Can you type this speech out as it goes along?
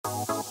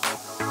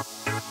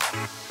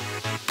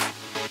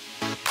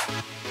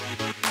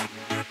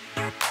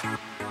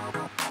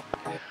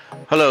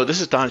Hello,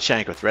 this is Don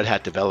Schenck with Red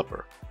Hat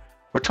Developer.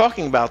 We're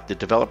talking about the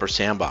Developer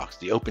Sandbox,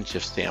 the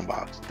OpenShift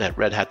Sandbox that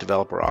Red Hat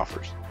Developer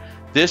offers.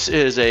 This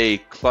is a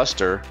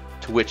cluster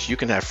to which you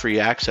can have free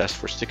access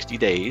for 60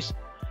 days,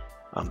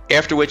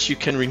 after which you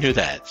can renew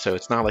that. So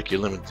it's not like you're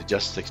limited to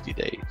just 60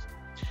 days.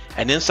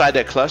 And inside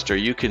that cluster,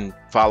 you can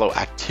follow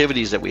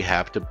activities that we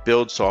have to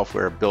build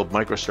software, build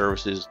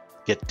microservices,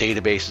 get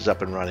databases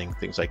up and running,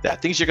 things like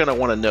that. Things you're going to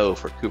want to know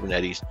for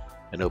Kubernetes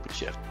and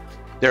OpenShift.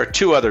 There are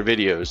two other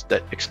videos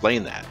that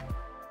explain that.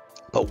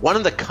 But one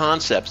of the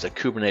concepts that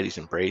Kubernetes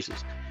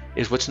embraces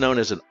is what's known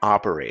as an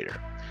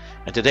operator.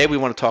 And today we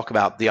want to talk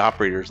about the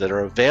operators that are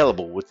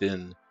available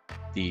within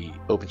the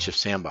OpenShift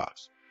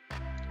Sandbox.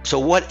 So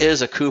what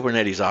is a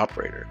Kubernetes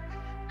operator?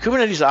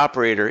 Kubernetes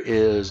operator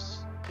is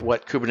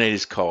what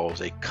Kubernetes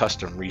calls a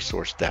custom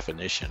resource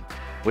definition,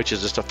 which is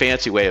just a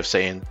fancy way of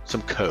saying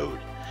some code.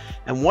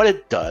 And what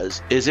it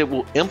does is it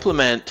will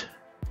implement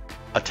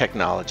a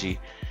technology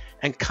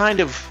and kind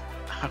of,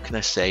 how can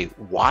I say,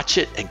 watch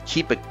it and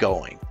keep it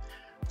going.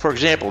 For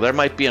example, there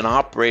might be an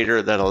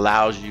operator that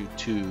allows you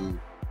to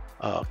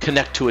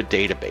connect to a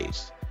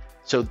database.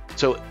 So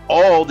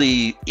all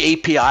the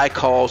API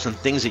calls and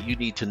things that you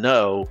need to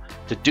know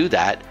to do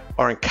that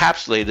are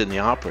encapsulated in the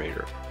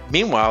operator.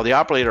 Meanwhile, the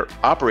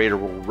operator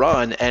will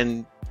run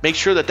and make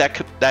sure that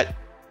that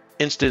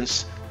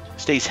instance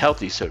stays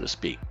healthy, so to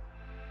speak.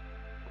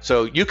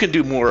 So you can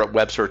do more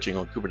web searching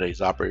on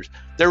Kubernetes operators.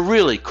 They're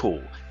really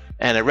cool.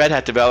 And at Red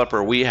Hat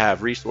Developer, we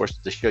have resources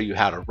to show you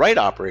how to write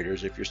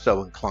operators if you're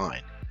so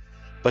inclined.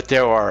 But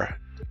there's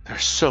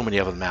so many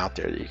of them out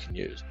there that you can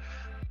use.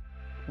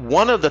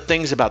 One of the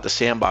things about the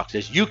sandbox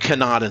is you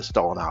cannot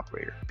install an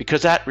operator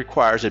because that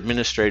requires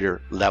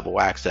administrator level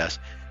access.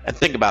 And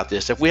think about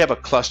this, if we have a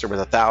cluster with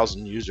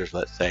 1,000 users,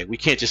 let's say, we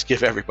can't just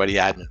give everybody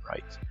admin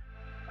rights.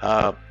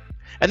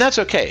 And that's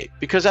okay,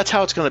 because that's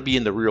how it's going to be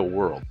in the real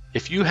world.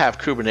 If you have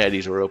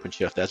Kubernetes or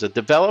OpenShift as a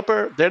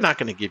developer, they're not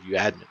going to give you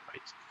admin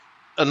rights,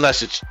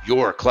 unless it's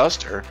your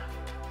cluster.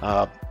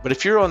 But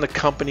if you're on the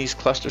company's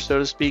cluster, so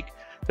to speak,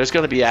 there's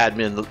going to be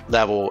admin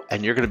level,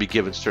 and you're going to be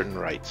given certain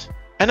rights.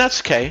 And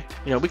that's okay.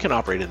 You know, we can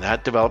operate in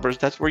that. Developers,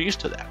 we're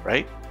used to that,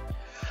 right?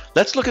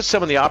 Let's look at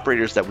some of the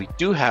operators that we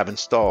do have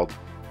installed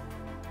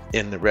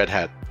in the Red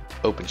Hat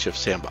OpenShift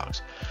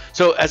Sandbox.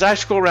 So as I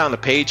scroll around the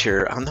page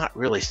here, I'm not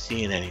really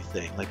seeing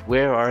anything. Like,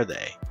 where are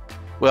they?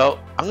 Well,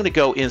 I'm going to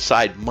go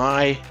inside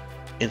my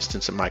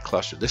instance of my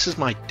cluster. This is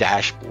my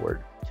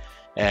dashboard.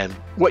 And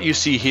what you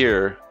see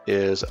here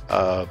is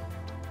an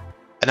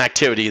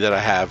activity that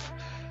I have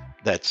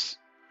that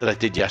I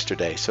did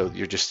yesterday. So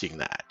you're just seeing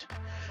that.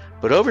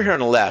 But over here on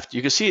the left,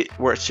 you can see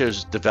where it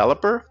shows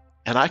developer,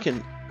 and I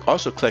can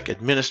also click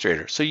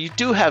administrator. So you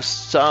do have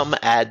some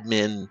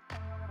admin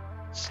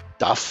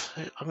stuff,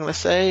 I'm going to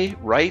say,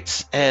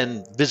 rights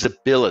and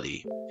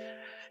visibility.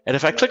 And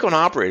if I click on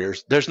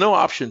operators, there's no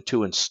option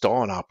to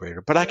install an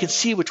operator, but I can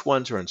see which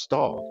ones are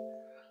installed.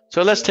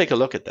 So let's take a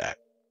look at that.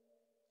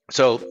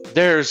 So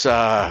there's,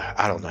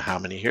 I don't know how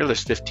many here,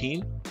 there's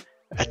 15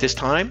 at this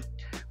time.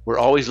 We're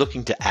always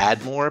looking to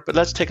add more, but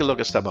let's take a look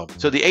at some of them.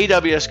 So the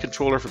AWS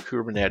controller for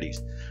Kubernetes.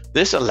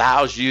 This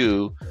allows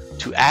you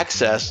to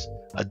access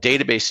a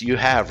database you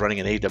have running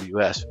in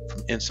AWS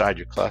from inside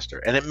your cluster,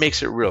 and it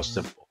makes it real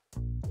simple.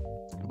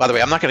 By the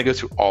way, I'm not going to go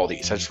through all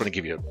these. I just want to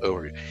give you an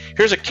overview.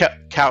 Here's a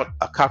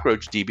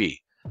Cockroach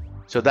DB.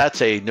 So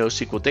that's a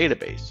NoSQL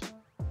database.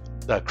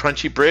 The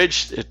Crunchy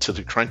bridge to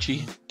the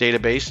Crunchy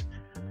database.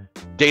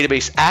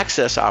 Database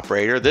access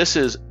operator. This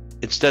is,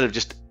 instead of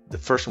just the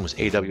first one was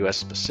AWS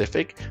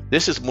specific,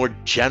 this is more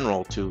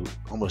general to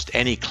almost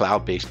any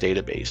cloud-based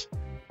database.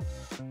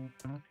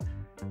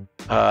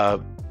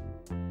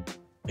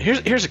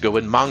 Here's a good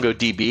one,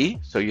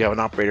 MongoDB. So you have an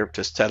operator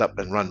to set up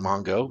and run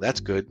Mongo. That's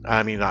good.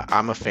 I mean,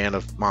 I'm a fan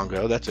of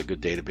Mongo. That's a good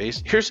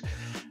database. Here's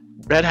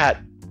Red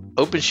Hat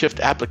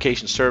OpenShift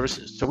application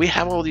services. So we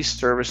have all these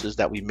services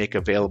that we make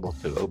available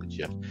to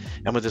OpenShift.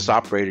 And with this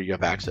operator, you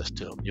have access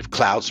to them. You have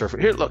cloud server.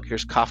 Here, look,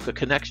 here's Kafka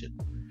connection.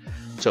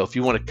 So if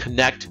you want to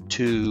connect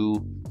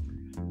to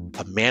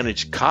a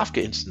managed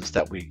Kafka instance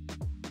that we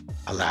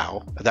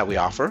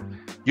offer,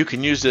 you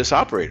can use this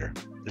operator.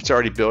 It's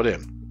already built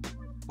in.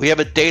 We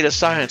have a data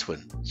science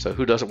one. So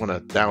who doesn't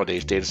want to,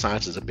 nowadays, data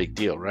science is a big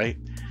deal, right?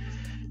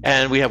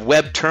 And we have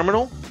web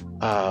terminal,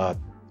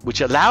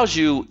 which allows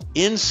you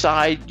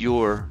inside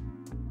your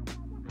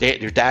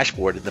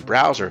dashboard in the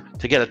browser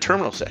to get a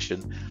terminal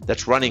session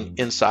that's running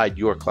inside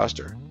your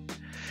cluster.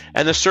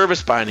 And the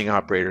service binding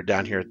operator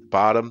down here at the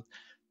bottom,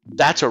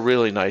 that's a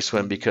really nice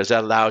one because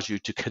that allows you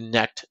to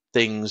connect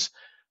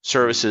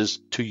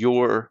services to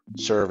your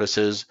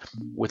services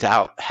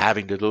without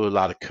having to do a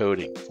lot of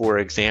coding. For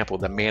example,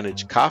 the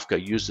managed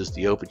Kafka uses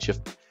the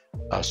OpenShift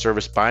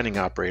service binding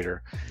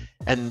operator.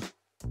 And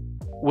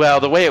well,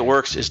 the way it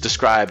works is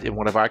described in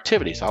one of our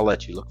activities. I'll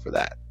let you look for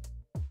that.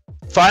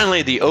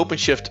 Finally, the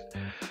OpenShift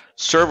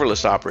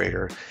serverless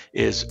operator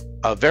is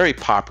a very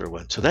popular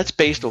one. So that's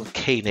based on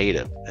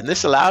Knative. And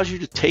this allows you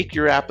to take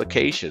your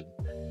application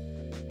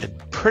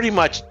and pretty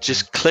much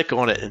just click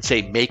on it and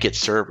say, make it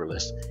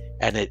serverless.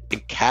 and it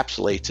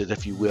encapsulates it,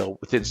 if you will,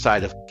 within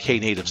inside of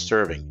Knative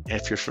serving.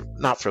 And if you're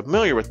not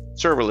familiar with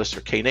serverless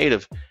or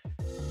Knative,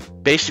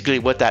 basically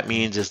what that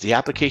means is the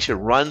application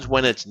runs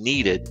when it's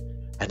needed,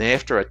 and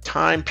after a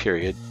time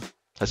period,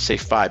 let's say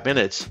 5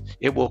 minutes,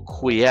 it will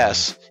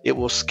quiesce, it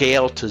will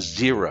scale to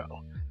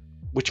 0,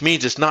 which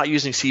means it's not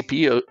using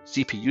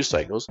CPU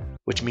cycles,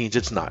 which means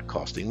it's not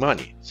costing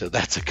money. So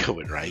that's a good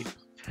one, right?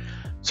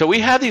 So we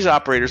have these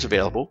operators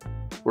available.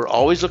 We're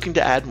always looking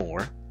to add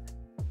more.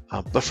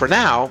 But for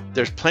now,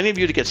 there's plenty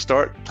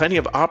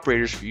of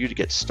operators for you to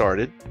get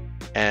started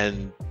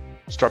and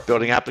start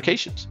building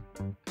applications.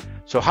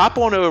 So hop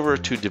on over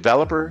to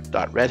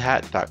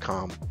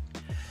developer.redhat.com,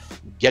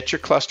 get your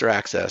cluster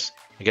access,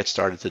 and get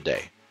started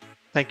today.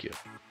 Thank you.